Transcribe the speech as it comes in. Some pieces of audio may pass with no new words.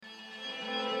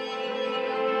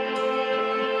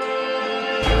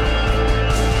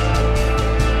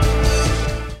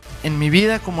en mi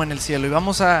vida como en el cielo. Y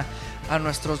vamos a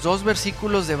nuestros 2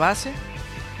 versículos de base.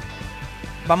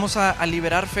 Vamos a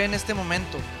liberar fe en este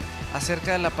momento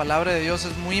acerca de la palabra de Dios.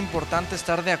 Es muy importante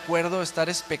estar de acuerdo, estar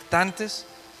expectantes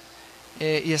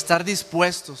y estar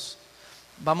dispuestos.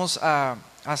 Vamos a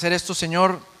hacer esto.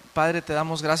 Señor Padre, te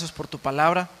damos gracias por tu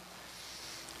palabra.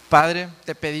 Padre,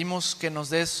 te pedimos que nos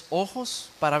des ojos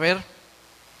para ver,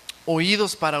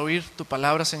 oídos para oír tu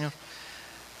palabra, Señor.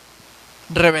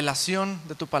 Revelación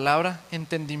de tu palabra,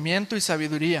 entendimiento y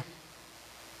sabiduría,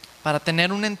 para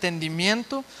tener un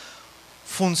entendimiento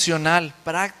funcional,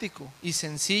 práctico y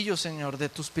sencillo, Señor, de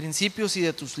tus principios y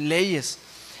de tus leyes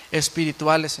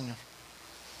espirituales, Señor.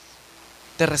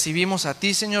 Te recibimos a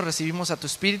ti, Señor, recibimos a tu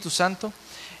Espíritu Santo,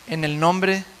 en el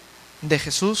nombre de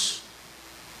Jesús.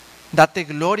 Date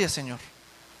gloria, Señor,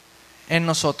 en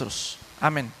nosotros.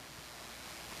 Amén.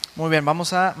 Muy bien,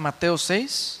 vamos a Mateo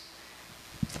 6.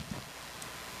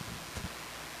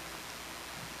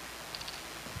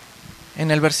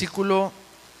 En el versículo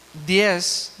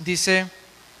 10 dice: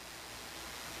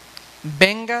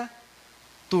 venga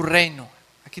tu reino.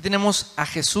 Aquí tenemos a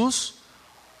Jesús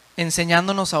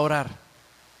enseñándonos a orar.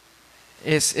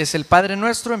 Es el Padre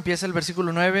Nuestro. Empieza el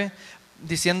versículo 9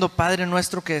 diciendo: Padre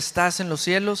nuestro que estás en los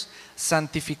cielos,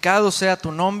 santificado sea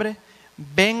tu nombre,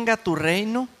 venga tu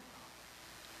reino,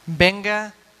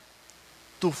 venga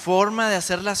tu forma de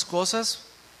hacer las cosas,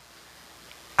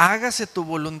 hágase tu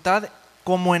voluntad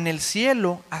como en el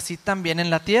cielo, así también en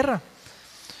la tierra.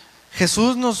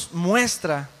 Jesús nos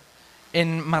muestra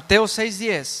en Mateo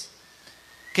 6:10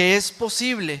 que es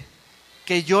posible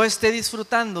que yo esté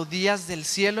disfrutando días del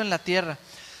cielo en la tierra.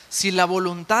 Si la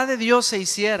voluntad de Dios se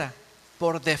hiciera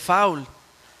por default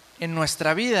en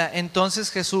nuestra vida,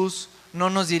 entonces Jesús no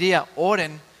nos diría: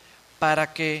 oren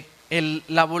para que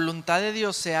la voluntad de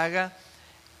Dios se haga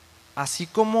así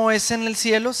como es en el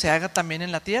cielo, se haga también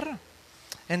en la tierra.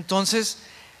 Entonces,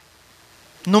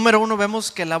 número 1,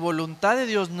 vemos que la voluntad de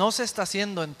Dios no se está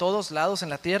haciendo en todos lados en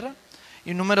la tierra.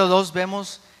 Y número 2,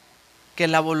 vemos que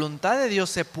la voluntad de Dios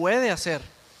se puede hacer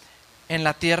en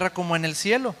la tierra como en el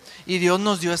cielo. Y Dios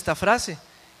nos dio esta frase: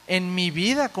 en mi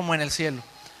vida como en el cielo,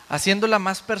 haciéndola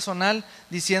más personal,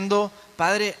 diciendo: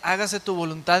 Padre, hágase tu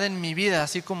voluntad en mi vida,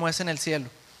 así como es en el cielo.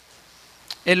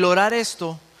 El orar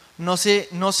esto no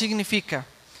significa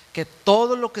que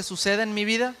todo lo que suceda en mi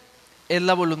vida es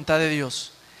la voluntad de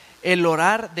Dios. El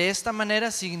orar de esta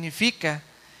manera significa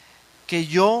que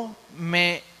yo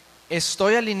me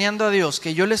estoy alineando a Dios,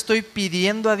 que yo le estoy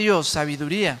pidiendo a Dios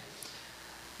sabiduría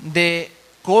de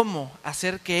cómo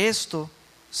hacer que esto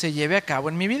se lleve a cabo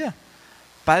en mi vida.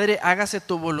 Padre, hágase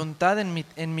tu voluntad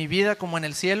en mi vida como en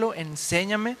el cielo.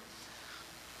 Enséñame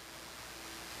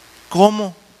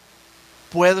cómo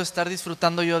puedo estar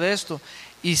disfrutando yo de esto.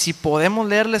 Y si podemos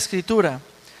leer la Escritura,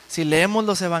 si leemos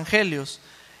los evangelios,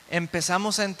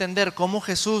 empezamos a entender cómo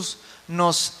Jesús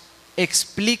nos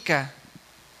explica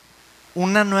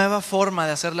una nueva forma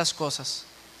de hacer las cosas.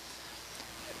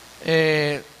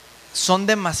 Son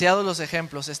demasiados los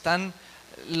ejemplos. Están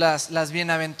las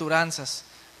bienaventuranzas.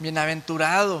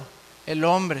 Bienaventurado el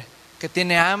hombre que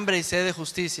tiene hambre y sed de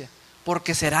justicia,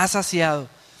 porque será saciado.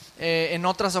 En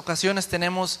otras ocasiones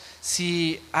tenemos: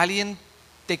 si alguien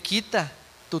te quita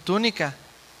tu túnica,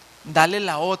 dale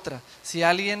la otra. Si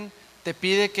alguien te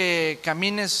pide que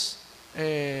camines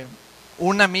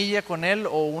 1 milla con él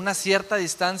o una cierta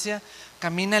distancia,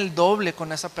 camina el doble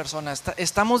con esa persona.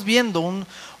 Estamos viendo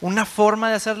una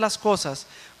forma de hacer las cosas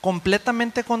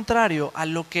completamente contrario a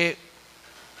lo que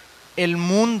el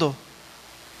mundo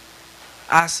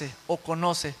hace o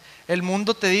conoce. El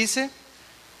mundo te dice: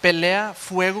 pelea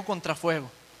fuego contra fuego.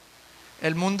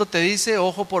 El mundo te dice: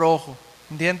 ojo por ojo,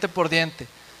 diente por diente.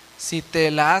 Si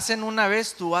te la hacen una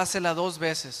vez, tú hácela 2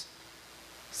 veces.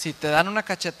 Si te dan una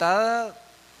cachetada,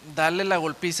 dale la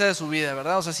golpiza de su vida,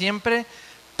 ¿verdad? O sea, siempre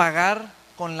pagar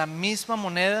con la misma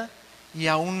moneda y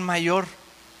aún mayor,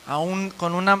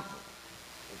 con una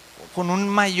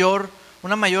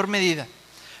mayor medida.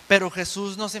 Pero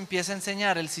Jesús nos empieza a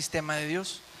enseñar el sistema de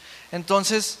Dios.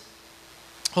 Entonces,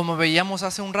 como veíamos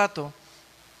hace un rato,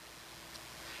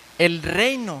 el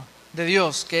reino de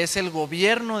Dios, que es el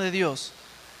gobierno de Dios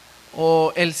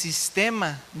o el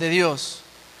sistema de Dios,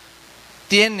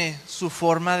 tiene su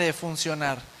forma de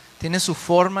funcionar, tiene su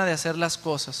forma de hacer las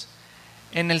cosas.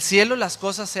 En el cielo las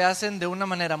cosas se hacen de una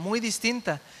manera muy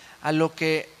distinta a lo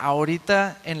que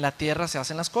ahorita en la tierra se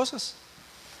hacen las cosas.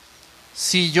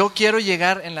 Si yo quiero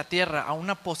llegar en la tierra a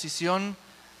una posición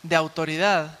de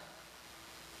autoridad,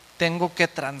 tengo que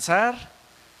transar,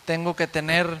 tengo que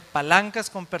tener palancas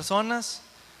con personas,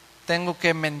 tengo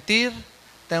que mentir,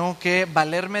 tengo que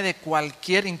valerme de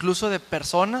cualquier, incluso de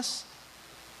personas,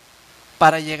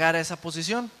 para llegar a esa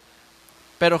posición.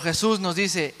 Pero Jesús nos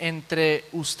dice, entre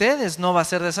ustedes no va a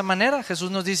ser de esa manera. Jesús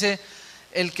nos dice,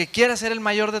 el que quiera ser el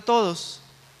mayor de todos,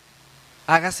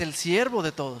 hágase el siervo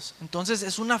de todos. Entonces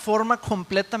es una forma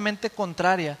completamente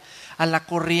contraria a la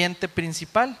corriente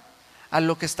principal, a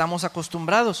lo que estamos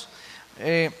acostumbrados.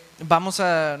 Vamos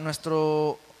a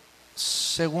nuestro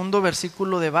segundo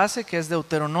versículo de base, que es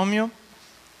Deuteronomio,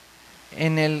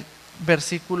 en el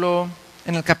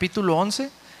capítulo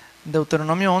 11,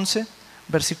 Deuteronomio 11,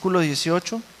 versículo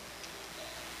 18.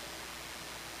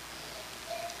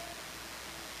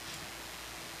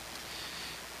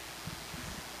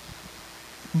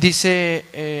 Dice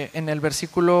en el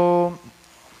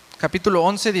capítulo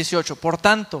 11, 18: por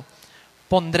tanto,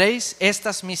 pondréis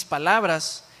estas mis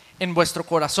palabras en vuestro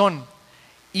corazón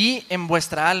y en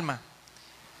vuestra alma,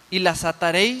 y las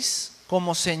ataréis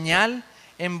como señal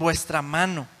en vuestra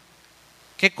mano.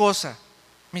 ¿Qué cosa?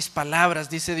 Mis palabras,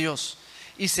 dice Dios,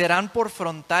 y serán por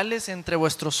frontales entre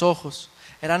vuestros ojos.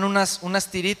 Eran unas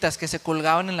tiritas que se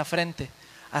colgaban en la frente,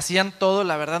 hacían todo,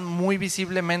 la verdad, muy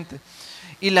visiblemente.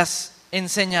 Y las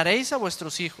enseñaréis a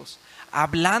vuestros hijos,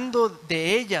 hablando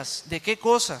de ellas. ¿De qué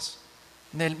cosas?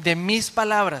 De mis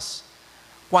palabras.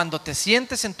 Cuando te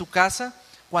sientes en tu casa,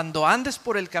 cuando andes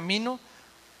por el camino,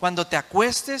 cuando te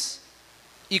acuestes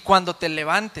y cuando te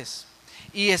levantes.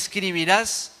 Y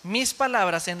escribirás mis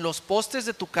palabras en los postes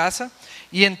de tu casa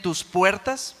y en tus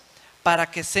puertas,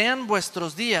 para que sean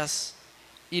vuestros días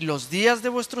y los días de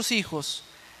vuestros hijos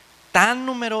tan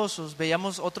numerosos.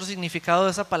 Veíamos otro significado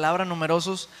de esa palabra,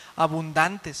 numerosos,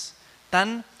 abundantes,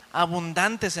 tan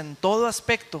abundantes en todo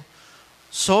aspecto,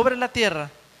 sobre la tierra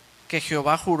que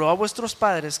Jehová juró a vuestros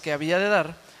padres que había de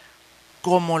dar,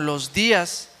 como los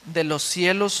días de los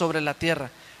cielos sobre la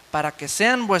tierra, para que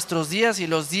sean vuestros días y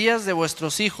los días de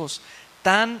vuestros hijos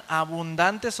tan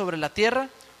abundantes sobre la tierra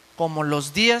como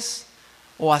los días,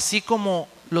 o así como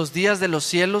los días de los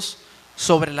cielos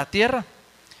sobre la tierra.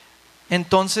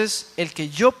 Entonces, el que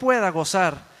yo pueda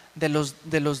gozar de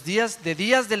los días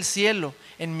del cielo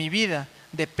en mi vida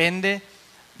depende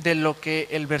de lo que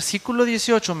el versículo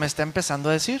 18 me está empezando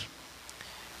a decir.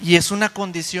 Y es una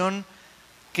condición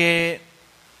que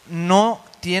no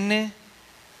tiene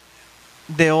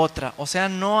de otra. O sea,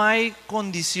 no hay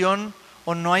condición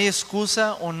o no hay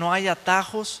excusa o no hay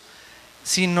atajos,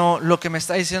 sino lo que me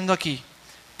está diciendo aquí: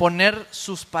 poner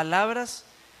sus palabras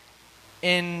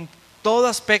en todo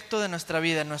aspecto de nuestra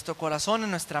vida, en nuestro corazón,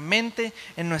 en nuestra mente,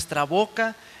 en nuestra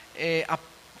boca,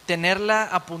 tenerla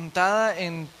apuntada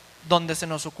en donde se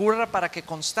nos ocurra, para que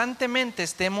constantemente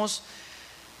estemos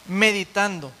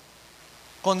meditando,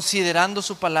 considerando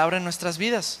su palabra en nuestras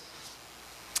vidas.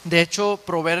 De hecho,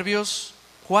 Proverbios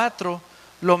 4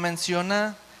 lo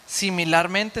menciona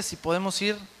similarmente. Si podemos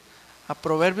ir a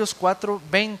Proverbios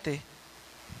 4:20.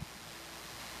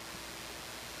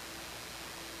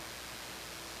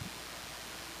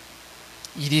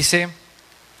 Y dice,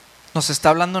 nos está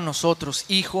hablando a nosotros: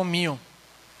 hijo mío,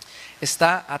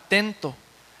 está atento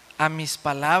a mis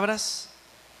palabras,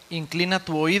 inclina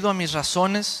tu oído a mis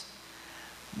razones,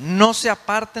 no se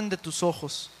aparten de tus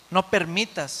ojos. No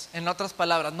permitas, en otras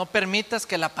palabras, no permitas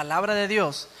que la palabra de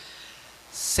Dios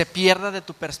se pierda de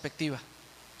tu perspectiva.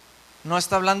 No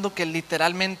está hablando que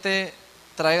literalmente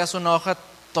traigas una hoja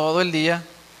todo el día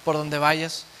por donde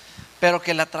vayas, pero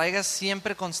que la traigas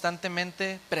siempre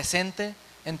constantemente presente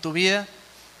en tu vida.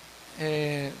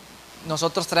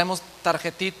 Nosotros traemos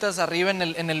tarjetitas arriba en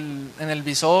el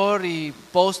visor y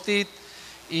post-it,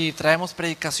 y traemos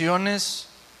predicaciones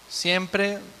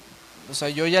siempre. O sea,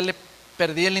 yo ya le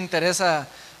perdí el interés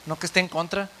no que esté en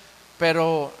contra,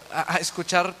 pero a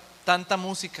escuchar tanta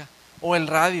música o el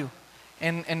radio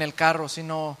en el carro,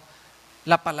 sino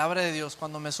la palabra de Dios.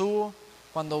 Cuando me subo,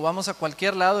 cuando vamos a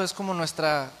cualquier lado, es como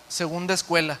nuestra segunda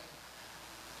escuela,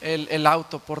 el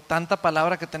auto, por tanta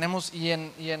palabra que tenemos. Y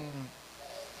en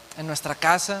nuestra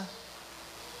casa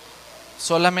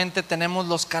solamente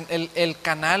tenemos el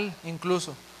canal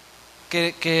incluso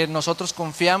que nosotros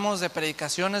confiamos, de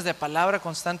predicaciones, de palabra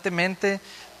constantemente.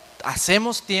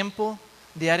 Hacemos tiempo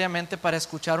diariamente para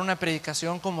escuchar una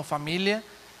predicación como familia.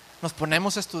 Nos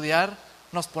ponemos a estudiar,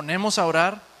 nos ponemos a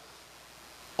orar,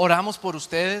 oramos por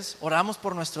ustedes, oramos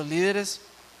por nuestros líderes,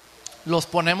 los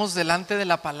ponemos delante de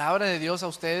la palabra de Dios a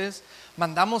ustedes,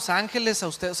 mandamos ángeles a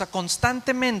ustedes. O sea,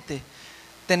 constantemente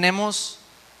tenemos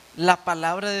la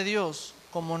palabra de Dios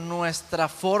como nuestra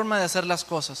forma de hacer las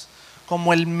cosas,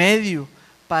 como el medio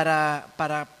para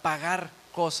pagar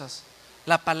cosas.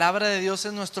 La palabra de Dios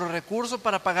es nuestro recurso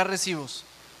para pagar recibos.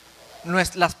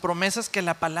 Las promesas que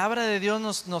la palabra de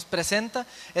Dios nos presenta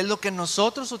es lo que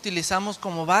nosotros utilizamos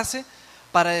como base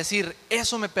para decir: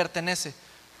 eso me pertenece.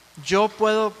 Yo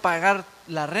puedo pagar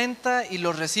la renta y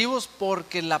los recibos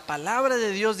porque la palabra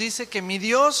de Dios dice que mi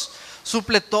Dios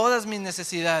suple todas mis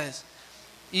necesidades.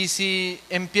 Y si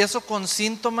empiezo con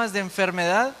síntomas de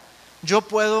enfermedad, yo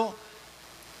puedo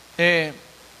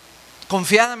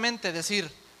confiadamente decir,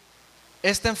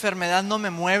 esta enfermedad no me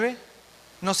mueve,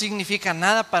 no significa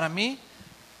nada para mí,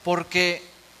 porque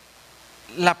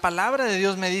la palabra de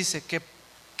Dios me dice que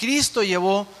Cristo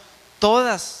llevó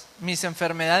todas mis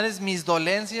enfermedades, mis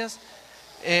dolencias,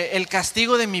 el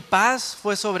castigo de mi paz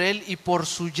fue sobre Él y por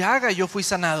su llaga yo fui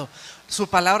sanado. Su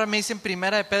palabra me dice en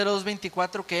 1 de Pedro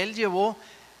 2:24 que Él llevó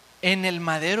en el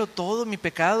madero todo mi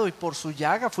pecado y por su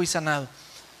llaga fui sanado,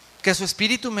 que su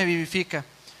espíritu me vivifica.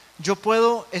 Yo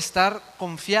puedo estar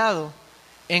confiado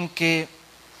en que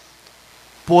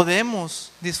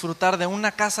podemos disfrutar de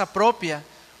una casa propia,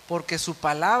 porque su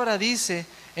palabra dice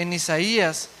en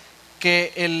Isaías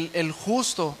que el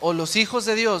justo o los hijos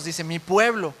de Dios, dice, mi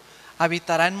pueblo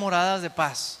habitará en moradas de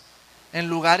paz, en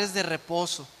lugares de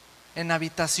reposo, en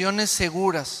habitaciones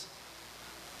seguras.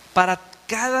 Para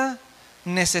cada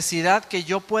necesidad que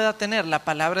yo pueda tener, la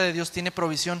palabra de Dios tiene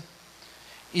provisión.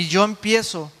 Y yo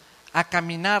empiezo a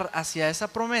caminar hacia esa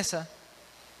promesa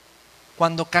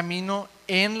cuando camino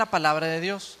en la palabra de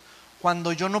Dios,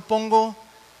 cuando yo no pongo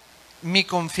mi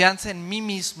confianza en mí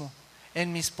mismo,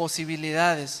 en mis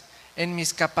posibilidades, en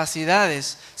mis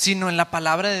capacidades, sino en la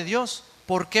palabra de Dios.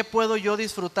 ¿Por qué puedo yo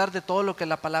disfrutar de todo lo que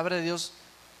la palabra de Dios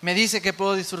me dice que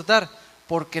puedo disfrutar?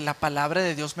 Porque la palabra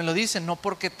de Dios me lo dice, no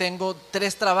porque tengo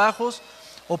 3 trabajos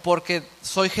o porque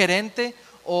soy gerente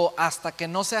o hasta que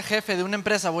no sea jefe de una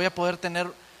empresa voy a poder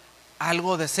tener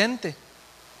algo decente,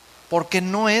 porque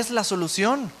no es la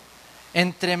solución.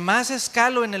 Entre más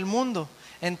escalo en el mundo,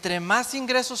 entre más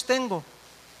ingresos tengo,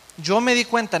 yo me di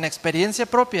cuenta en experiencia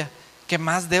propia que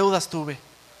más deudas tuve.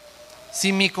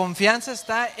 Si mi confianza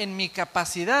está en mi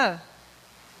capacidad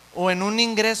o en un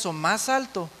ingreso más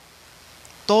alto,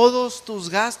 todos tus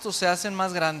gastos se hacen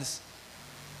más grandes.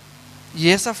 Y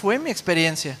esa fue mi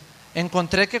experiencia.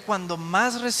 Encontré que cuando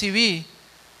más recibí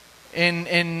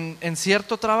en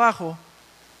cierto trabajo,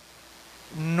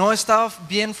 no estaba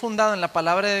bien fundado en la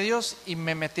palabra de Dios y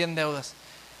me metí en deudas.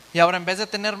 Y ahora en vez de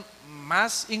tener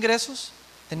más ingresos,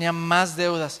 tenía más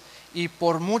deudas. Y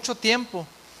por mucho tiempo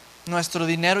nuestro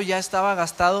dinero ya estaba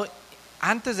gastado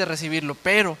antes de recibirlo,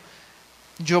 pero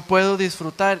yo puedo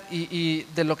disfrutar y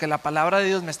de lo que la palabra de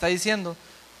Dios me está diciendo,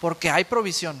 porque hay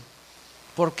provisión,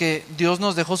 porque Dios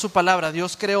nos dejó su palabra.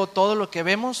 Dios creó todo lo que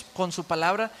vemos con su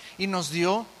palabra y nos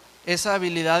dio esa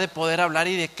habilidad de poder hablar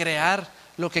y de crear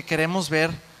lo que queremos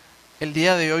ver el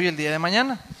día de hoy y el día de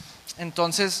mañana.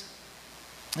 Entonces,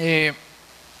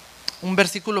 un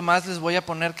versículo más les voy a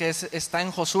poner que está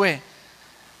en Josué,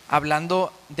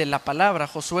 hablando de la palabra,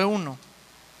 Josué 1,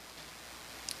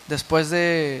 después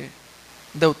de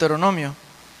Deuteronomio.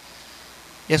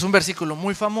 Y es un versículo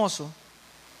muy famoso.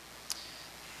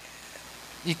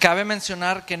 Y cabe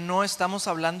mencionar que no estamos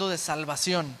hablando de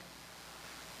salvación,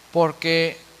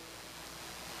 porque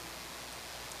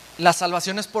la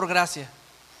salvación es por gracia.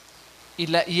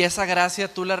 Y esa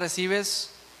gracia tú la recibes,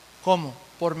 ¿cómo?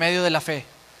 Por medio de la fe.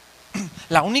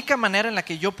 La única manera en la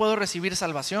que yo puedo recibir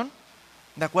salvación,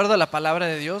 de acuerdo a la palabra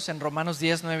de Dios, en Romanos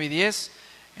 10, 9 y 10,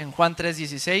 en Juan 3,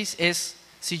 16, es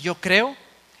si yo creo,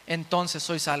 entonces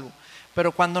soy salvo.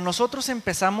 Pero cuando nosotros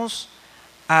empezamos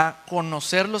a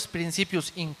conocer los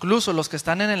principios, incluso los que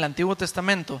están en el Antiguo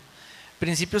Testamento,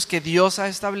 principios que Dios ha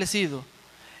establecido,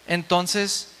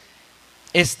 entonces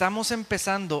estamos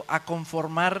empezando a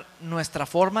conformar nuestra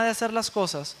forma de hacer las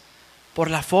cosas por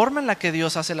la forma en la que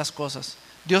Dios hace las cosas.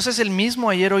 Dios es el mismo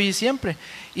ayer, hoy y siempre.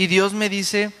 Y Dios me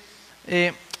dice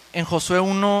en Josué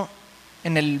 1,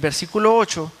 en el versículo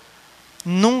 8,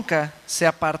 nunca se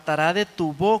apartará de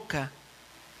tu boca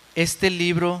este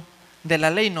libro de la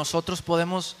ley. Nosotros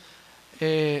podemos,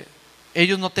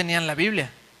 ellos no tenían la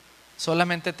Biblia,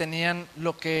 solamente tenían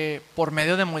lo que por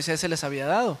medio de Moisés se les había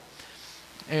dado.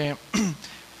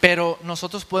 Pero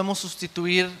nosotros podemos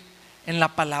sustituir en la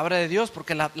palabra de Dios,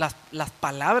 porque las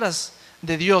palabras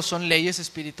de Dios son leyes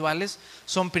espirituales,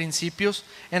 son principios.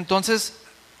 Entonces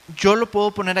yo lo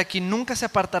puedo poner aquí: nunca se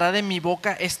apartará de mi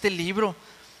boca este libro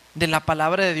de la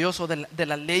palabra de Dios o de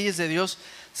las leyes de Dios,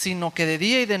 sino que de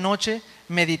día y de noche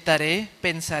meditaré,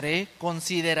 pensaré,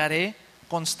 consideraré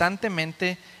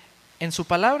constantemente en su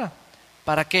palabra.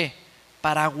 ¿Para qué?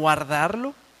 Para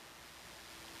guardarlo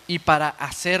y para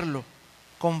hacerlo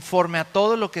conforme a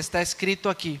todo lo que está escrito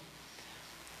aquí.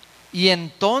 Y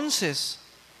entonces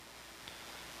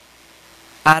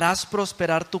harás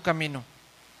prosperar tu camino,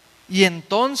 y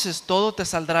entonces todo te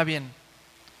saldrá bien.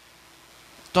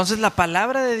 Entonces la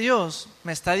palabra de Dios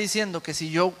me está diciendo que si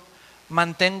yo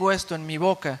mantengo esto en mi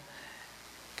boca,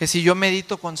 que si yo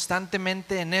medito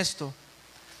constantemente en esto,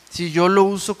 si yo lo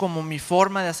uso como mi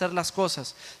forma de hacer las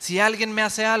cosas, si alguien me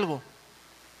hace algo,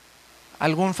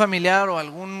 algún familiar o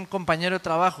algún compañero de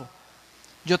trabajo,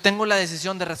 yo tengo la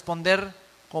decisión de responder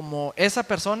como esa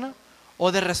persona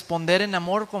o de responder en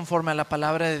amor conforme a la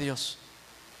palabra de Dios.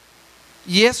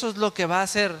 Y eso es lo que va a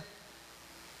hacer,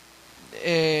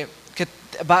 que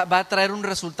va a traer un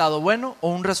resultado bueno o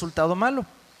un resultado malo.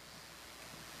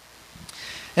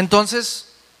 Entonces,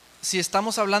 si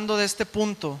estamos hablando de este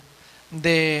punto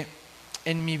de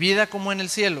en mi vida como en el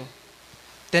cielo,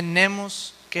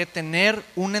 tenemos que tener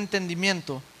un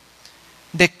entendimiento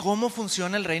de cómo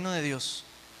funciona el reino de Dios.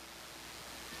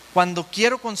 Cuando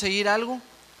quiero conseguir algo,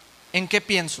 ¿en qué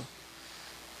pienso?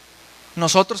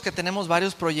 Nosotros que tenemos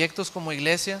varios proyectos como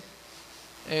iglesia,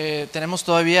 tenemos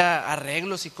todavía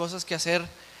arreglos y cosas que hacer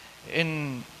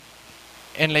en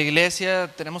la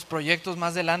iglesia, tenemos proyectos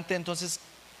más adelante. Entonces,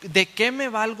 ¿de qué me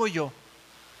valgo yo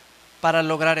para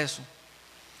lograr eso?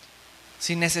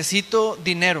 Si necesito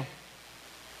dinero,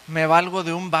 ¿me valgo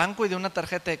de un banco y de una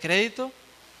tarjeta de crédito?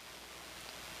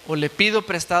 ¿O le pido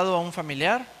prestado a un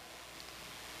familiar?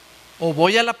 ¿O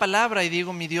voy a la palabra y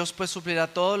digo, mi Dios pues suplirá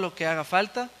todo lo que haga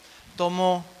falta?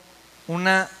 Tomo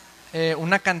una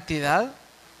cantidad,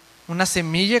 una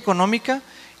semilla económica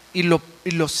y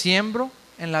lo siembro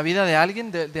en la vida de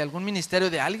alguien, de algún ministerio,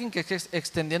 de alguien que esté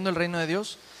extendiendo el reino de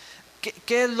Dios.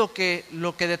 ¿Qué es lo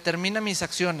que determina mis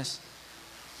acciones?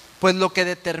 Pues lo que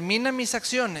determina mis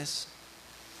acciones,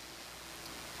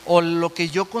 o lo que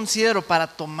yo considero para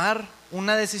tomar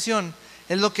una decisión,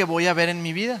 es lo que voy a ver en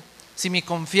mi vida. Si mi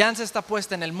confianza está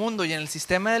puesta en el mundo y en el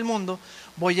sistema del mundo,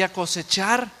 voy a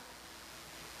cosechar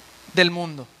del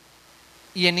mundo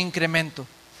y en incremento.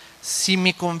 Si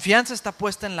mi confianza está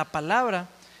puesta en la palabra,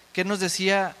 ¿qué nos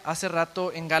decía hace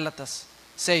rato en Gálatas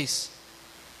 6?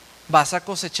 Vas a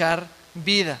cosechar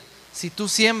vida. Si tú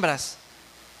siembras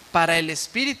para el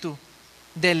Espíritu,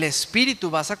 del Espíritu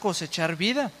vas a cosechar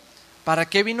vida. ¿Para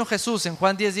qué vino Jesús en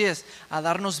Juan 10:10? A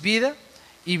darnos vida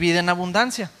y vida en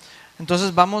abundancia.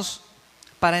 Entonces vamos,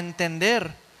 para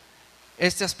entender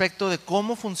este aspecto de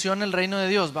cómo funciona el reino de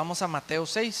Dios, vamos a Mateo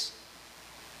 6.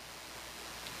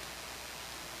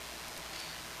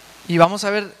 Y vamos a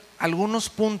ver algunos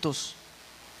puntos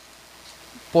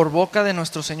por boca de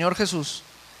nuestro Señor Jesús.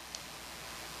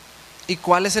 ¿Y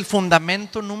cuál es el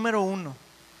fundamento número 1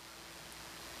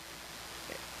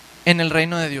 en el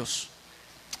reino de Dios?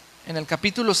 En el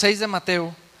capítulo 6 de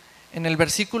Mateo, en el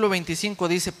versículo 25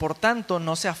 dice: por tanto,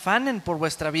 no se afanen por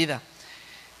vuestra vida,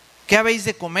 ¿qué habéis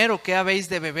de comer o qué habéis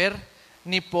de beber?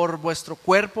 Ni por vuestro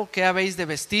cuerpo, ¿qué habéis de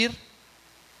vestir?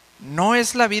 ¿No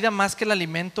es la vida más que el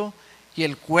alimento y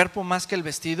el cuerpo más que el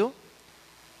vestido?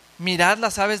 Mirad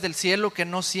las aves del cielo, que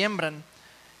no siembran,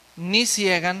 ni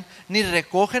ciegan, ni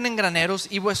recogen en graneros,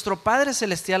 y vuestro Padre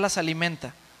Celestial las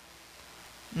alimenta.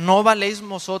 ¿No valéis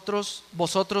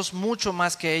vosotros mucho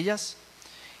más que ellas?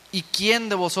 ¿Y quién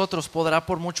de vosotros podrá,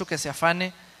 por mucho que se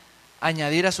afane,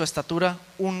 añadir a su estatura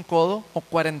un codo o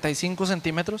 45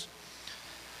 centímetros?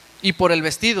 Y por el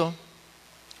vestido,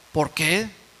 ¿por qué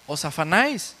os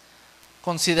afanáis?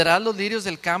 Considerad los lirios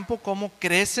del campo, cómo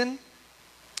crecen,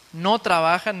 no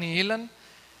trabajan ni hilan.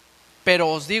 Pero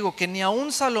os digo que ni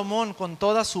aun Salomón con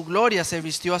toda su gloria se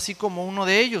vistió así como uno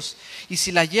de ellos. Y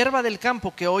si la hierba del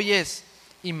campo, que hoy es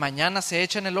y mañana se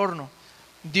echa en el horno,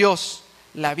 Dios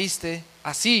la viste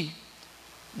así,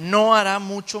 ¿no hará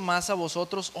mucho más a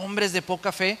vosotros, hombres de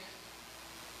poca fe?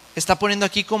 Está poniendo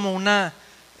aquí como una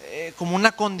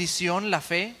condición la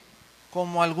fe,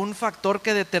 como algún factor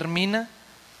que determina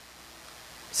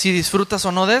si disfrutas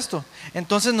o no de esto.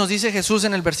 Entonces nos dice Jesús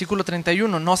en el versículo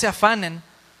 31, no se afanen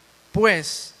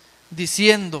pues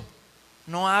diciendo,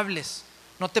 no hables,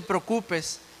 no te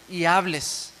preocupes y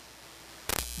hables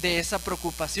de esa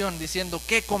preocupación, diciendo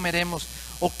qué comeremos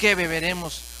o qué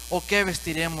beberemos o qué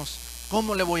vestiremos,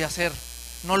 cómo le voy a hacer.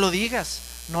 No lo digas,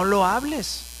 no lo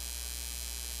hables.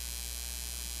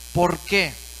 ¿Por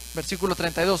qué? Versículo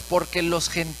 32, porque los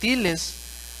gentiles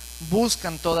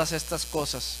buscan todas estas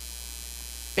cosas,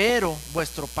 pero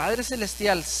vuestro Padre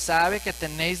Celestial sabe que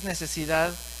tenéis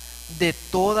necesidad de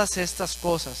todas estas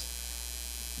cosas.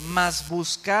 Mas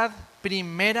buscad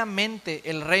primeramente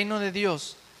el reino de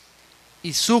Dios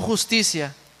y su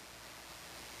justicia,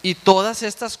 y todas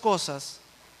estas cosas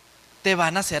te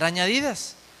van a ser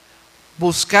añadidas.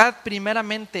 Buscad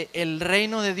primeramente el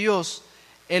reino de Dios,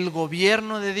 el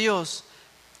gobierno de Dios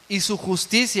y su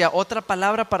justicia. Otra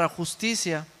palabra para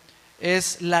justicia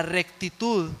es la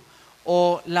rectitud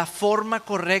o la forma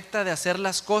correcta de hacer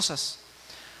las cosas.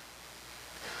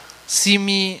 Si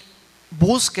mi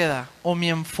búsqueda o mi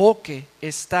enfoque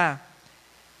está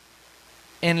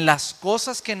en las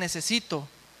cosas que necesito,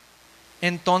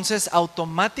 entonces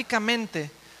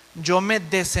automáticamente yo me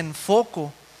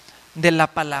desenfoco de la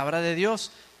palabra de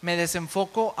Dios, me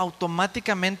desenfoco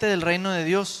automáticamente del reino de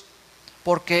Dios,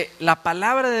 porque la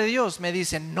palabra de Dios me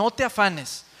dice: no te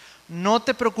afanes, no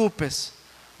te preocupes,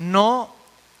 no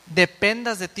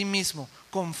dependas de ti mismo,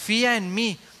 confía en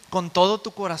mí con todo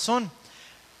tu corazón.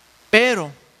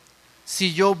 Pero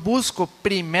si yo busco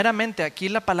primeramente, aquí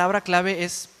la palabra clave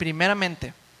es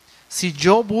primeramente, si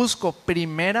yo busco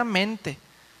primeramente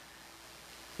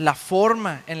la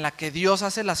forma en la que Dios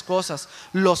hace las cosas,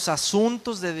 los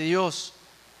asuntos de Dios,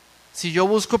 si yo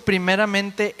busco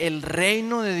primeramente el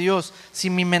reino de Dios, si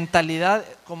mi mentalidad,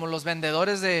 como las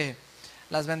vendedoras de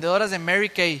Mary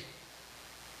Kay,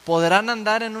 podrán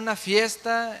andar en una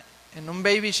fiesta, en un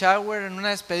baby shower, en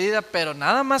una despedida, pero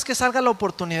nada más que salga la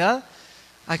oportunidad,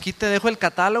 aquí te dejo el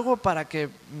catálogo para que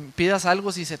pidas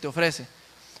algo si se te ofrece,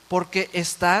 porque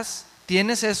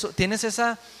tienes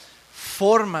esa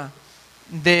forma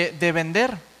de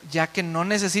vender, ya que no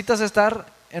necesitas estar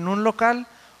en un local,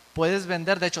 puedes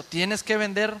vender. De hecho, tienes que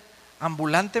vender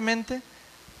ambulantemente.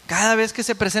 Cada vez que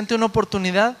se presente una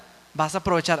oportunidad, vas a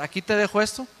aprovechar. Aquí te dejo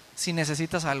esto si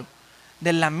necesitas algo.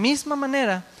 De la misma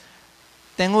manera,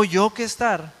 tengo yo que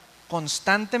estar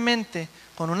constantemente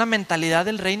con una mentalidad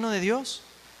del reino de Dios.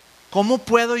 ¿Cómo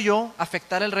puedo yo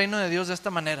afectar el reino de Dios de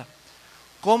esta manera?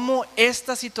 ¿Cómo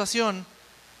esta situación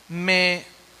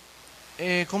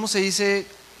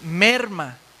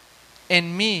merma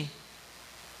en mí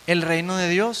el reino de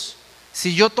Dios?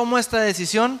 Si yo tomo esta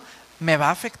decisión, ¿me va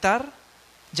a afectar?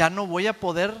 ¿Ya no voy a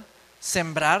poder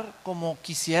sembrar como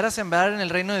quisiera sembrar en el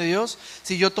reino de Dios?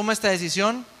 Si yo tomo esta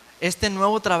decisión, este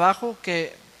nuevo trabajo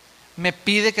que me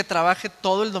pide que trabaje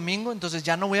todo el domingo, entonces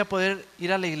ya no voy a poder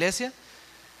ir a la iglesia.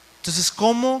 Entonces,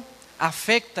 ¿cómo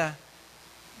afecta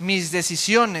mis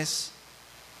decisiones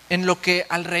en lo que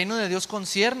al reino de Dios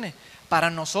concierne? Para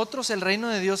nosotros el reino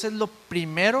de Dios es lo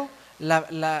primero,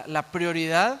 la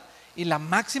prioridad y la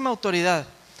máxima autoridad.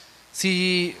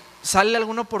 Si sale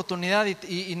alguna oportunidad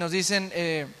y nos dicen,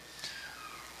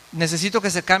 necesito que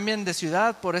se cambien de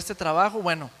ciudad por este trabajo,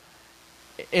 bueno,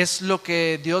 es lo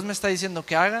que Dios me está diciendo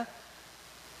que haga.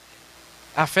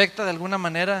 ¿Afecta de alguna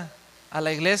manera a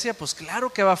la iglesia? Pues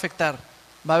claro que va a afectar.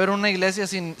 Va a haber una iglesia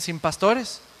sin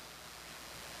pastores.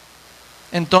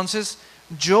 Entonces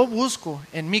yo busco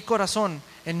en mi corazón,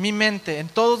 en mi mente, en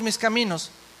todos mis caminos,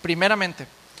 primeramente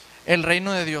el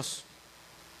reino de Dios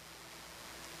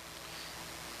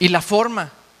y la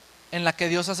forma en la que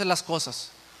Dios hace las cosas,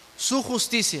 su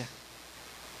justicia,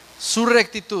 su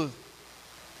rectitud.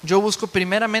 Yo busco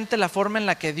primeramente la forma en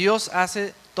la que Dios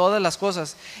hace todas las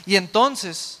cosas, y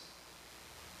entonces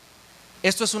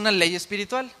esto es una ley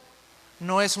espiritual,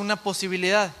 no es una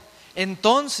posibilidad.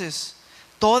 Entonces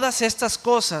todas estas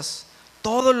cosas,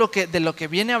 todo de lo que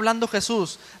viene hablando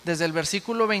Jesús desde el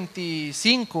versículo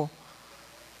 25,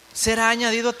 será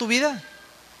añadido a tu vida.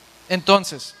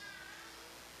 Entonces,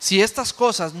 si estas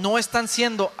cosas no están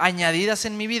siendo añadidas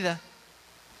en mi vida,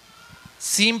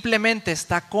 simplemente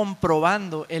está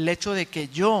comprobando el hecho de que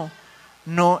yo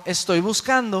no estoy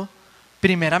buscando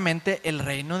primeramente el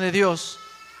reino de Dios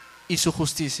y su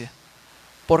justicia.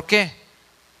 ¿Por qué?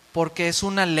 Porque es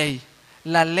una ley.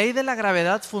 La ley de la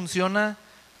gravedad funciona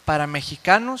para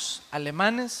mexicanos,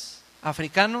 alemanes,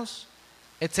 africanos,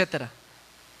 etcétera.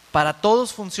 Para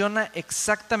todos funciona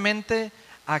exactamente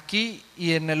aquí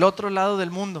y en el otro lado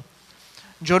del mundo.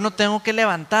 Yo no tengo que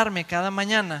levantarme cada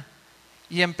mañana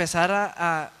y empezar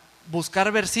a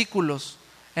buscar versículos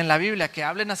en la Biblia que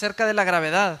hablen acerca de la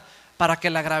gravedad para que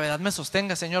la gravedad me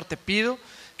sostenga. Señor, te pido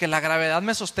que la gravedad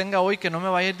me sostenga hoy, que no me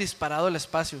vaya a ir disparado al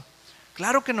espacio.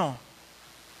 Claro que no.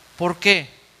 ¿Por qué?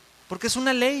 Porque es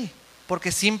una ley,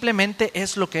 porque simplemente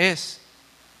es lo que es.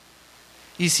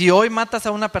 Y si hoy matas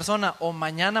a una persona o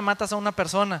mañana matas a una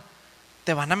persona,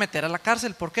 te van a meter a la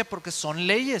cárcel. ¿Por qué? Porque son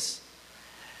leyes.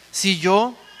 Si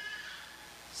yo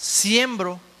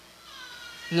siembro,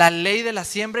 la ley de la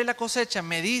siembra y la cosecha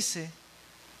me dice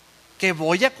que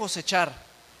voy a cosechar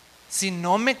si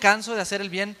no me canso de hacer el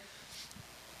bien.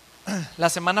 La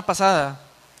semana pasada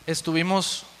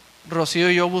estuvimos Rocío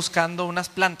y yo buscando unas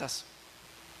plantas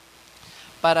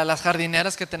para las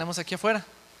jardineras que tenemos aquí afuera.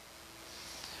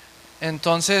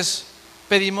 Entonces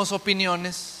pedimos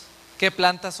opiniones, qué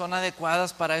plantas son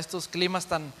adecuadas para estos climas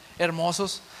tan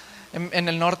hermosos en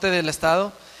el norte del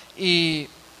estado, y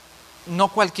no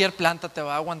cualquier planta te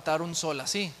va a aguantar un sol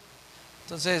así.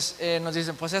 Entonces nos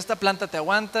dicen, pues esta planta te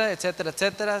aguanta, etcétera,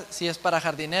 etcétera, si es para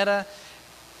jardinera,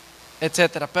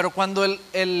 etcétera. Pero cuando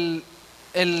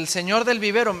el señor del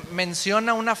vivero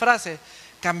menciona una frase,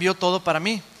 cambió todo para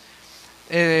mí.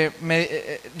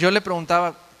 Yo le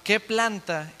preguntaba, ¿qué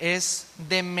planta es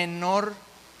de menor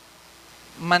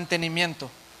mantenimiento?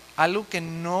 Algo que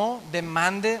no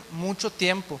demande mucho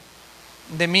tiempo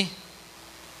de mí.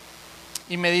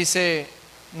 Y me dice,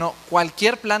 no,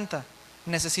 cualquier planta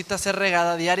necesita ser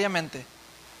regada diariamente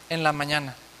en la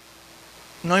mañana.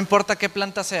 No importa qué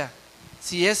planta sea.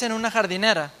 Si es en una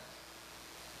jardinera,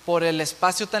 por el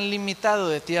espacio tan limitado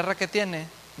de tierra que tiene,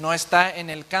 no está en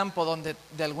el campo donde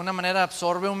de alguna manera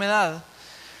absorbe humedad,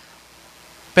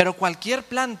 pero cualquier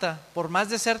planta, por más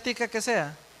desértica que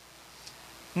sea,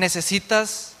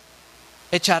 necesitas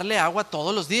echarle agua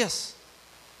todos los días.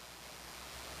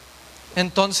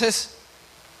 Entonces,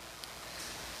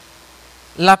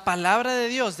 la palabra de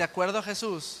Dios, de acuerdo a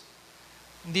Jesús,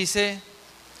 dice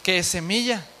que es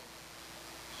semilla.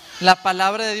 La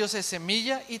palabra de Dios es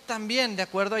semilla y también, de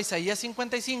acuerdo a Isaías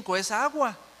 55, es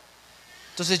agua.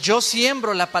 Entonces yo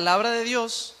siembro la palabra de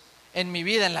Dios en mi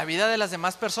vida, en la vida de las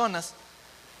demás personas,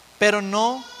 pero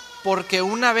no porque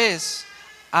una vez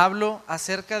hablo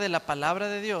acerca de la palabra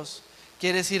de Dios,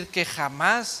 quiere decir que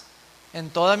jamás en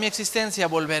toda mi existencia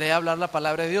volveré a hablar la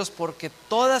palabra de Dios, porque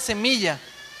toda semilla,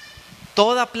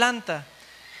 toda planta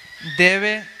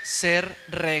debe ser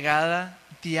regada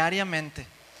diariamente.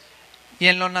 Y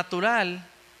en lo natural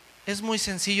es muy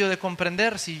sencillo de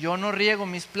comprender. Si yo no riego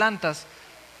mis plantas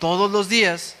todos los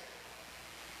días,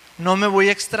 no me voy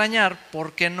a extrañar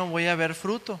por qué no voy a ver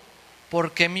fruto,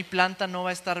 por qué mi planta no va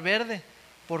a estar verde,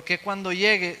 por qué cuando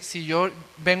llegue, si yo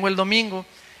vengo el domingo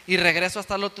y regreso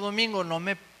hasta el otro domingo, no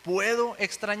me puedo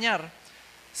extrañar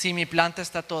si mi planta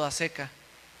está toda seca,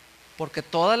 porque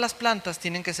todas las plantas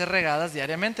tienen que ser regadas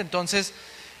diariamente. Entonces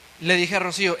le dije a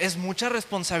Rocío, es mucha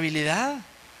responsabilidad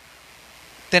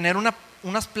tener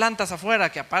unas plantas afuera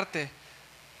que aparte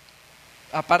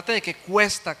de que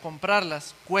cuesta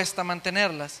comprarlas, cuesta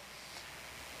mantenerlas,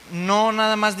 no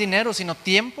nada más dinero, sino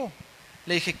tiempo.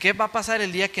 Le dije, ¿qué va a pasar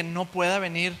el día que no pueda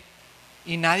venir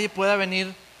y nadie pueda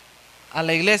venir a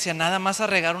la iglesia nada más a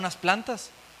regar unas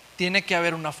plantas? Tiene que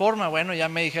haber una forma. Bueno, ya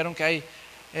me dijeron que hay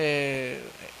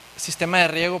sistema de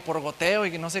riego por goteo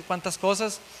y no sé cuántas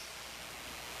cosas.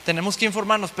 Tenemos que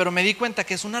informarnos, pero me di cuenta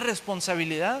que es una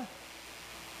responsabilidad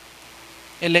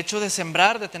el hecho de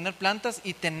sembrar, de tener plantas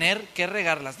y tener que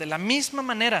regarlas. De la misma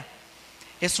manera,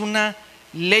 es una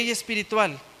ley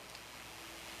espiritual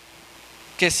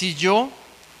que si yo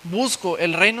busco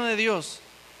el reino de Dios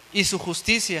y su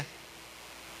justicia,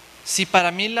 si para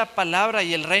mí la palabra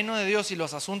y el reino de Dios y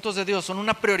los asuntos de Dios son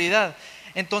una prioridad,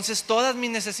 entonces todas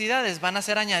mis necesidades van a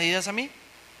ser añadidas a mí.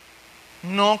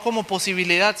 No como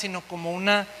posibilidad, sino como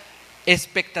una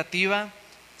expectativa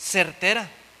certera.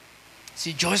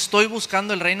 Si yo estoy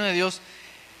buscando el reino de Dios,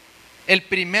 el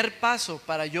primer paso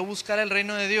para yo buscar el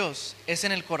reino de Dios es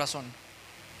en el corazón.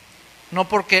 No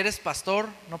porque eres pastor,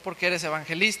 no porque eres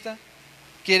evangelista,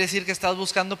 quiere decir que estás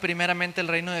buscando primeramente el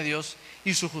reino de Dios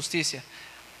y su justicia.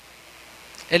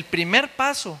 El primer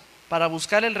paso para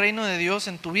buscar el reino de Dios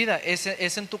en tu vida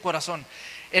es en tu corazón.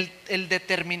 El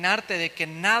determinarte de que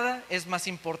nada es más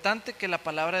importante que la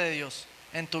palabra de Dios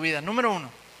en tu vida. Número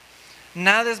uno,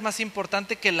 nada es más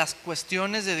importante que las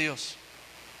cuestiones de Dios,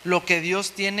 lo que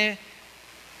Dios tiene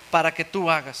para que tú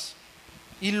hagas.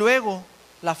 Y luego,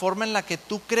 la forma en la que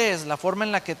tú crees, la forma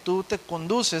en la que tú te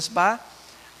conduces va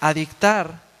a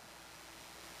dictar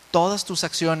todas tus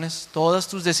acciones, todas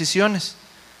tus decisiones.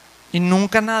 Y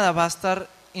nunca nada va a estar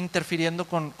interfiriendo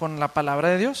con la palabra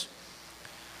de Dios.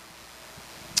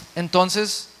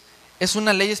 Entonces, es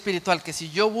una ley espiritual que si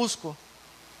yo busco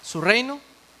su reino,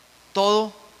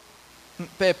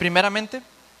 primeramente,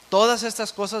 todas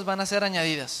estas cosas van a ser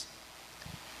añadidas.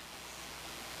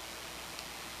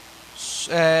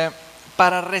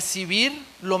 Para recibir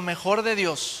lo mejor de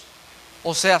Dios,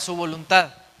 o sea, su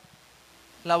voluntad.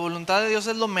 La voluntad de Dios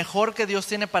es lo mejor que Dios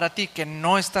tiene para ti, que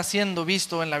no está siendo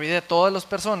visto en la vida de todas las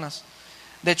personas.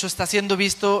 De hecho, está siendo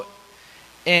visto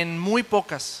en muy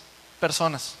pocas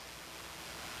personas.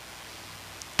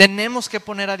 Tenemos que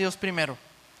poner a Dios primero.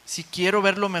 Si quiero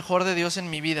ver lo mejor de Dios en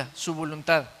mi vida, su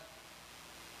voluntad.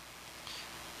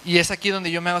 Y es aquí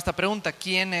donde yo me hago esta pregunta: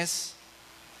 ¿quién es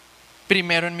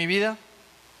primero en mi vida?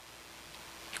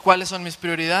 ¿Cuáles son mis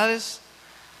prioridades?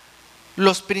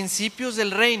 Los principios del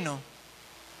reino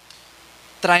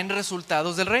traen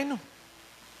resultados del reino.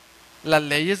 Las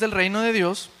leyes del reino de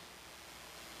Dios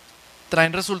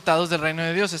traen resultados del reino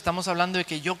de Dios. Estamos hablando de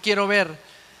que yo quiero ver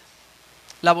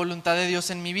la voluntad de Dios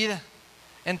en mi vida.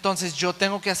 Entonces yo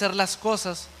tengo que hacer las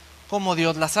cosas como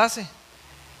Dios las hace.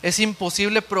 Es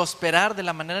imposible prosperar de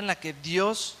la manera en la que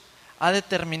Dios ha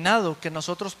determinado que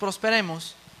nosotros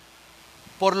prosperemos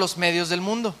por los medios del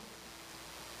mundo,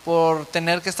 por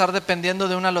tener que estar dependiendo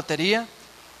de una lotería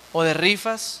o de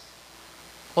rifas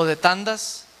o de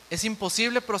tandas. Es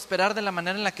imposible prosperar de la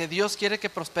manera en la que Dios quiere que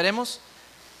prosperemos,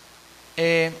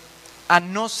 a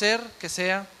no ser que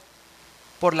sea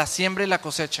por la siembra y la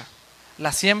cosecha.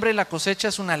 La siembra y la cosecha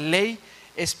es una ley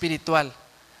espiritual.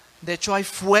 De hecho, hay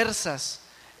fuerzas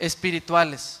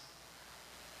espirituales.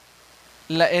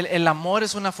 El amor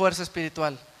es una fuerza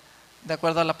espiritual, de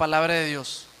acuerdo a la palabra de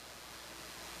Dios.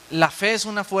 La fe es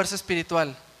una fuerza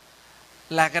espiritual.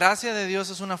 La gracia de Dios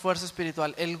es una fuerza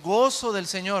espiritual. El gozo del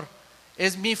Señor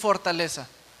es mi fortaleza.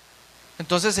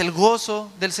 Entonces el gozo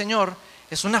del Señor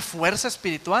es una fuerza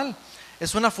espiritual.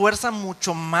 Es una fuerza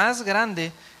mucho más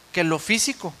grande que lo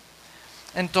físico.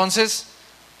 Entonces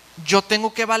yo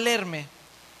tengo que valerme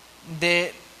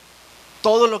de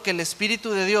todo lo que el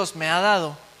Espíritu de Dios me ha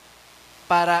dado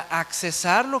para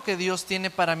accesar lo que Dios tiene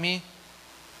para mí,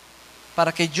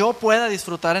 para que yo pueda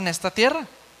disfrutar en esta tierra.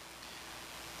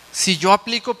 Si yo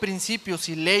aplico principios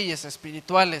y leyes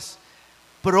espirituales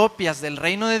propias del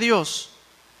reino de Dios,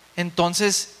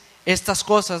 entonces estas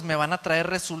cosas me van a traer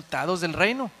resultados del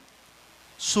reino.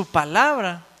 Su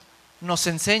palabra nos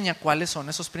enseña cuáles son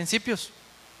esos principios.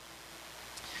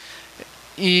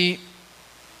 Y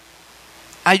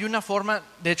hay una forma,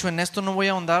 de hecho en esto no voy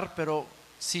a ahondar, pero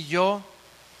si yo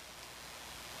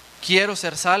quiero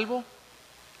ser salvo,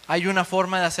 hay una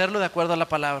forma de hacerlo de acuerdo a la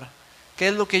palabra. ¿Qué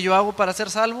es lo que yo hago para ser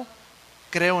salvo?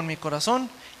 Creo en mi corazón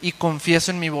y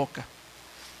confieso en mi boca.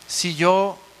 Si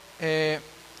yo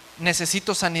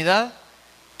necesito sanidad,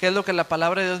 ¿qué es lo que la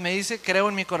palabra de Dios me dice? Creo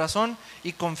en mi corazón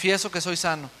y confieso que soy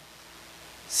sano.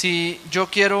 Si yo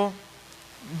quiero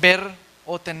ver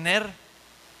o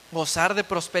gozar de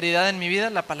prosperidad en mi vida,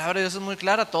 la palabra de Dios es muy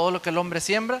clara: todo lo que el hombre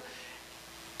siembra,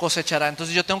 cosechará.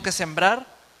 Entonces yo tengo que sembrar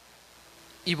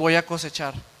y voy a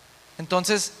cosechar.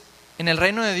 Entonces, en el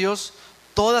reino de Dios,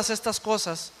 todas estas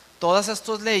cosas, todas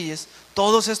estas leyes,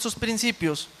 todos estos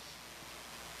principios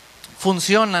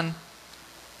funcionan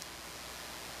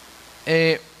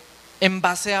en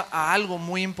base a algo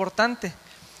muy importante.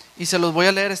 Y se los voy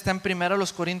a leer, está en 1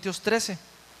 Corintios 13.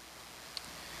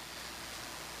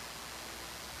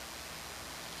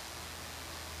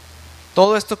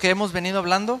 Todo esto que hemos venido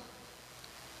hablando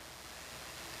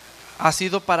ha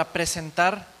sido para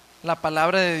presentar la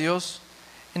palabra de Dios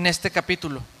en este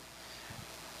capítulo.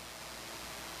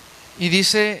 Y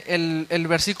dice el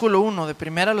versículo 1 de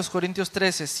 1 Corintios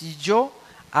 13: si yo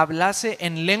hablase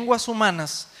en lenguas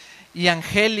humanas y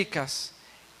angélicas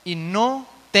y no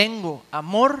tengo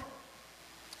amor,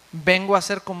 vengo a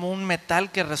ser como un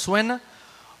metal que resuena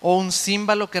o un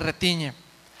címbalo que retiñe.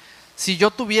 Si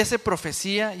yo tuviese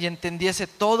profecía y entendiese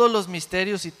todos los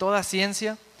misterios y toda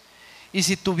ciencia, y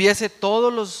si tuviese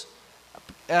toda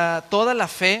la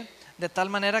fe, de tal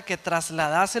manera que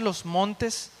trasladase los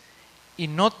montes, y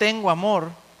no tengo amor,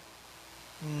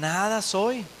 nada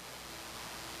soy.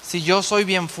 Si yo soy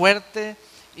bien fuerte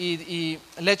y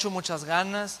le echo muchas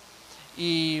ganas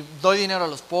y doy dinero a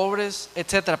los pobres,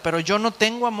 etcétera, pero yo no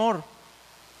tengo amor,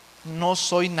 no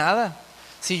soy nada.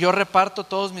 Si yo reparto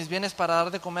todos mis bienes para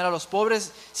dar de comer a los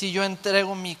pobres, si yo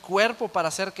entrego mi cuerpo para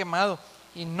ser quemado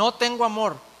y no tengo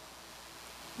amor,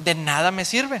 de nada me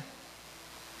sirve.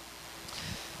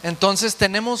 Entonces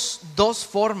tenemos dos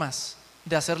formas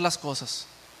de hacer las cosas: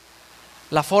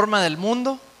 la forma del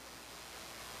mundo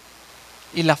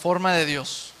y la forma de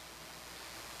Dios.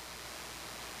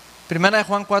 Primera de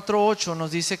Juan 4:8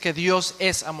 nos dice que Dios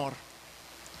es amor.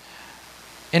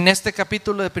 En este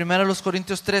capítulo de 1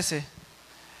 Corintios 13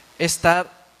 está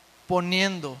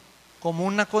poniendo como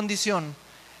una condición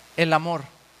el amor.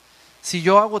 Si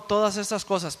yo hago todas estas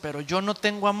cosas pero yo no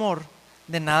tengo amor,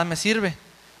 de nada me sirve.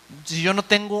 Si yo no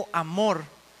tengo amor,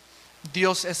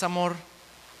 Dios es amor,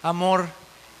 amor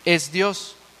es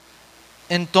Dios.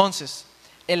 Entonces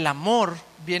el amor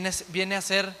viene a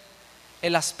ser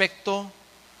el aspecto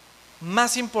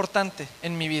más importante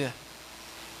en mi vida.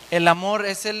 El amor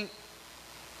es el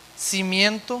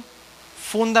cimiento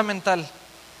fundamental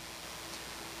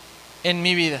en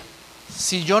mi vida.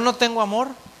 Si yo no tengo amor,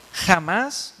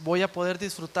 jamás voy a poder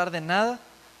disfrutar de nada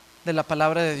de la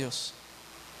palabra de Dios.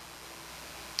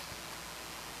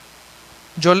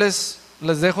 Yo les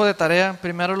dejo de tarea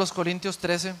 1 Corintios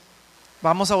 13.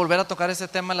 Vamos a volver a tocar ese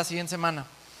tema la siguiente semana,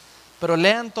 pero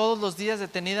lean todos los días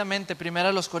detenidamente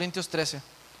 1 Corintios 13.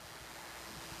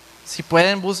 Si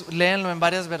pueden, léanlo en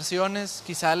varias versiones,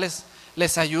 quizá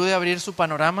les ayude a abrir su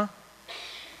panorama.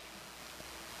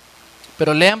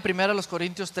 Pero lean 1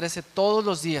 Corintios 13 todos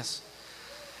los días.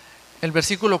 El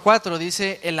versículo 4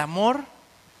 dice: el amor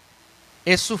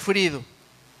es sufrido,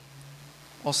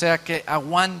 o sea que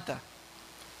aguanta.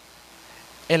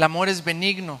 El amor es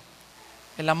benigno,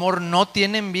 el amor no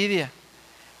tiene envidia.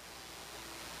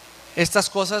 Estas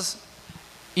cosas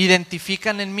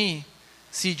identifican en mí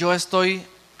si yo estoy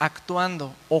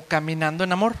actuando o caminando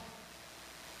en amor.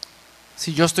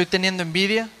 Si yo estoy teniendo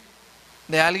envidia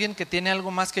de alguien que tiene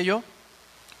algo más que yo,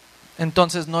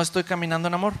 entonces no estoy caminando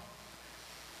en amor.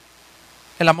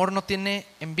 El amor no tiene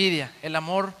envidia, el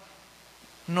amor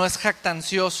no es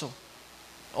jactancioso,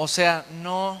 o sea,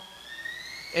 no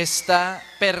está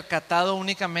percatado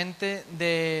únicamente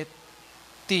de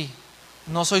ti.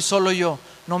 No soy solo yo,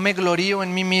 no me glorío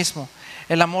en mí mismo.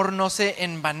 El amor no se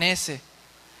envanece,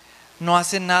 no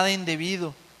hace nada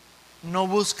indebido, no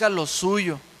busca lo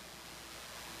suyo,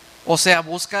 o sea,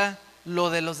 busca lo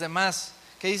de los demás.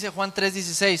 ¿Qué dice Juan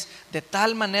 3:16? De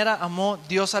tal manera amó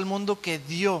Dios al mundo que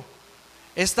dio.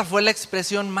 Esta fue la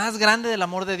expresión más grande del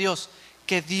amor de Dios,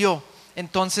 que dio.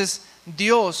 Entonces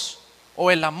Dios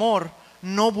o el amor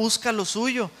no busca lo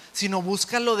suyo, sino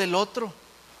busca lo del otro,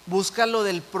 busca lo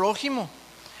del prójimo.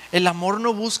 El amor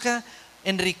no busca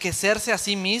enriquecerse a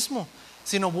sí mismo,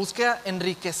 sino busca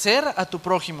enriquecer a tu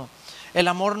prójimo. El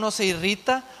amor no se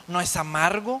irrita, no es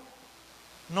amargo,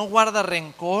 no guarda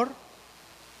rencor,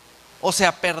 o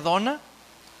sea, perdona.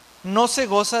 No se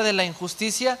goza de la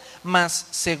injusticia, mas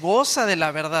se goza de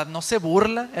la verdad. No se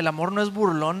burla, el amor no es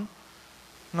burlón.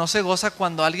 No se goza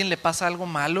cuando a alguien le pasa algo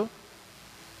malo.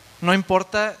 No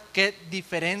importa qué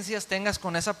diferencias tengas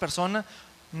con esa persona,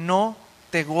 no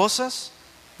te gozas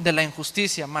de la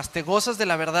injusticia, mas te gozas de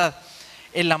la verdad.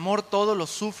 El amor todo lo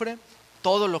sufre,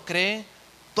 todo lo cree,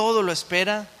 todo lo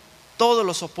espera, todo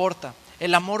lo soporta.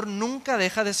 El amor nunca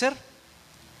deja de ser.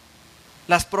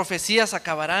 Las profecías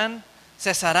acabarán,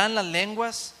 cesarán las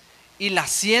lenguas y la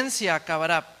ciencia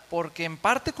acabará, porque en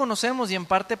parte conocemos y en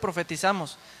parte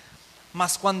profetizamos.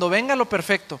 Mas cuando venga lo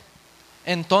perfecto,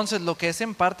 entonces lo que es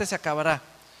en parte se acabará.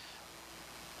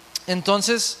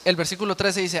 Entonces el versículo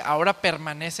 13 dice: ahora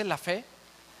permanece la fe,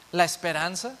 la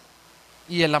esperanza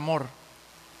y el amor,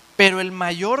 pero el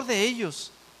mayor de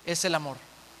ellos es el amor.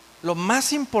 Lo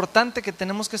más importante que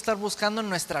tenemos que estar buscando en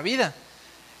nuestra vida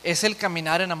es el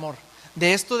caminar en amor.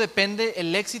 De esto depende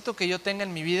el éxito que yo tenga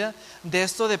en mi vida, de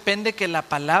esto depende que la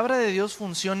palabra de Dios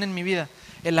funcione en mi vida.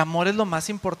 El amor es lo más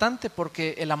importante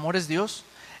porque el amor es Dios.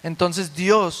 Entonces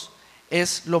Dios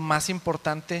es lo más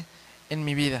importante en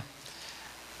mi vida.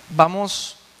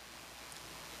 Vamos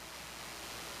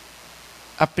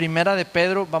a Primera de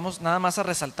Pedro, vamos nada más a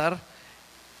resaltar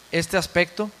este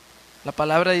aspecto. La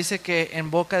palabra dice que en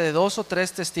boca de 2 o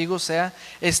 3 testigos sea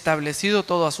establecido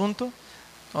todo asunto.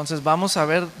 Entonces vamos a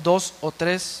ver 2 o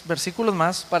 3 versículos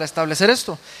más para establecer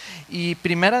esto. Y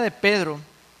Primera de Pedro,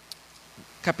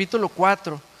 capítulo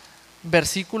 4,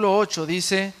 versículo 8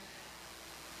 dice: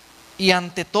 y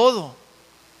ante todo,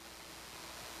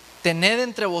 tened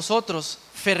entre vosotros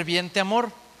ferviente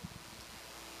amor.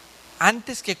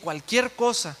 Antes que cualquier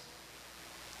cosa,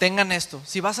 tengan esto.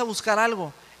 Si vas a buscar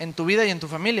algo en tu vida y en tu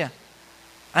familia,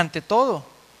 ante todo,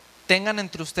 tengan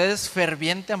entre ustedes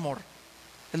ferviente amor.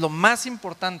 Es lo más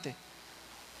importante.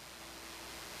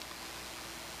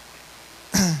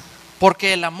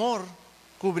 Porque el amor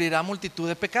cubrirá multitud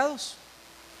de pecados.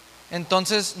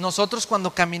 Entonces nosotros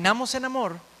cuando caminamos en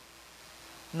amor,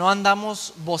 no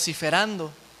andamos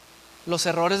vociferando los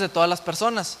errores de todas las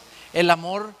personas. El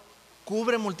amor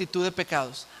cubre multitud de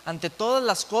pecados. Ante todas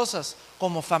las cosas,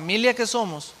 como familia que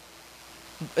somos,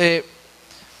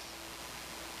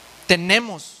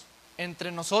 tenemos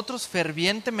entre nosotros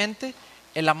fervientemente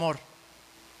el amor.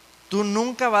 Tú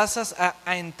nunca vas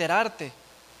a enterarte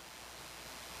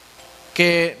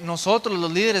que nosotros,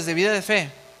 los líderes de vida de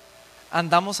fe,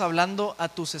 andamos hablando a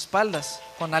tus espaldas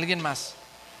con alguien más,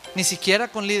 ni siquiera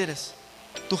con líderes.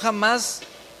 Tú jamás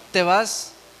te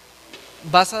vas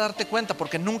a darte cuenta,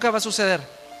 porque nunca va a suceder,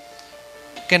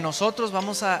 que nosotros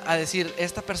vamos a decir: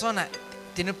 esta persona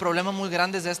tiene problemas muy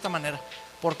grandes de esta manera.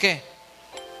 ¿Por qué?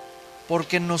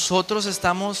 Porque nosotros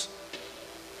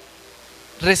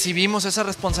recibimos esa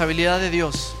responsabilidad de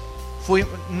Dios.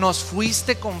 Nos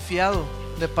fuiste confiado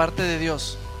de parte de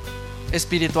Dios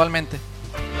espiritualmente.